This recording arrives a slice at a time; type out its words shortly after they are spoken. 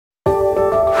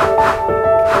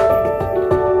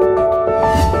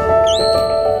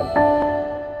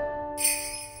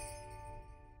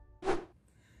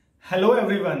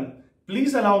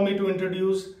please allow me to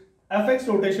introduce FX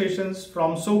rotations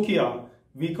from SOKKIA.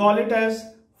 We call it as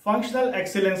functional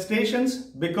excellence stations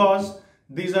because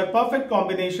these are perfect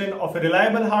combination of a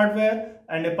reliable hardware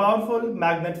and a powerful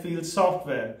Magnetfield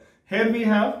software. Here we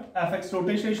have FX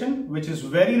rotation, which is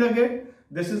very rugged.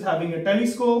 This is having a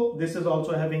telescope. This is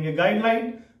also having a guide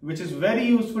light, which is very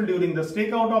useful during the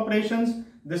stakeout operations.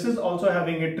 This is also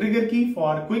having a trigger key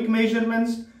for quick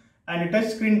measurements and a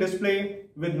touchscreen display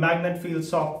with Magnetfield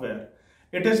software.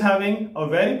 It is having a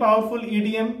very powerful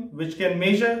EDM which can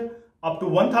measure up to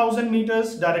 1000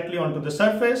 meters directly onto the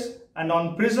surface, and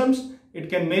on prisms it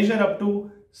can measure up to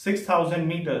 6000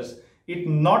 meters. It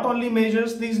not only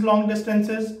measures these long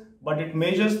distances, but it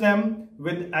measures them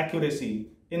with accuracy.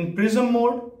 In prism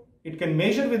mode, it can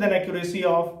measure with an accuracy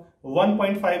of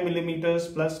 1.5 millimeters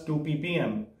plus 2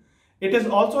 ppm. It is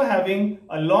also having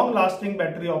a long-lasting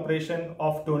battery operation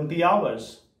of 20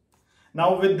 hours.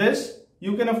 Now with this,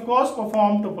 you can of course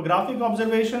perform topographic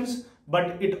observations,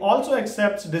 but it also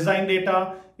accepts design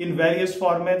data in various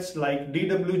formats like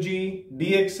DWG,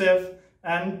 DXF,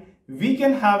 and we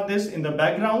can have this in the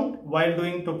background while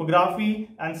doing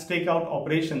topography and stakeout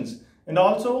operations. And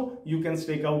also you can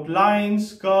stake out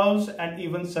lines, curves, and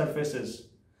even surfaces.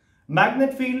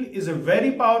 Magnetfield is a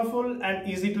very powerful and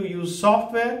easy to use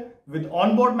software. With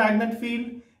onboard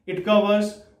Magnetfield, it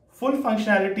covers full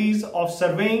functionalities of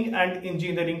surveying and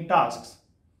engineering tasks.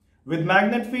 With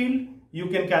Magnetfield, you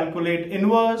can calculate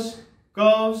inverse,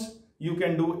 curves, you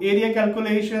can do area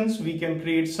calculations, we can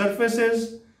create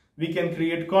surfaces, we can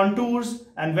create contours,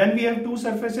 and when we have two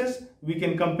surfaces, we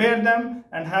can compare them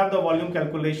and have the volume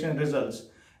calculation results.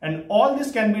 And all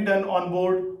this can be done on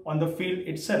board on the field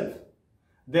itself.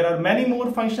 There are many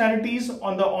more functionalities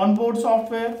on the onboard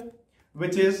software,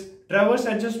 which is traverse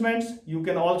adjustments. You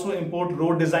can also import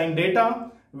road design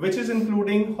data, which is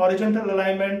including horizontal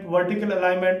alignment, vertical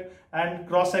alignment, and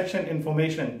cross-section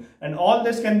information. And all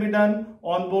this can be done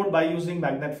on board by using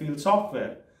Magnetfield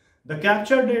software. The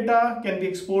captured data can be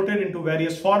exported into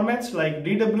various formats like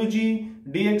DWG,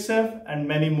 DXF, and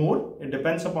many more. It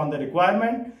depends upon the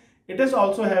requirement. It is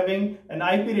also having an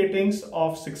IP ratings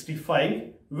of 65,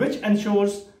 which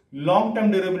ensures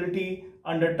long-term durability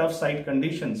under tough site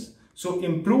conditions. So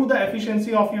improve the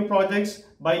efficiency of your projects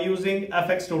by using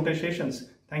FX rotations.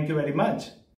 Thank you very much.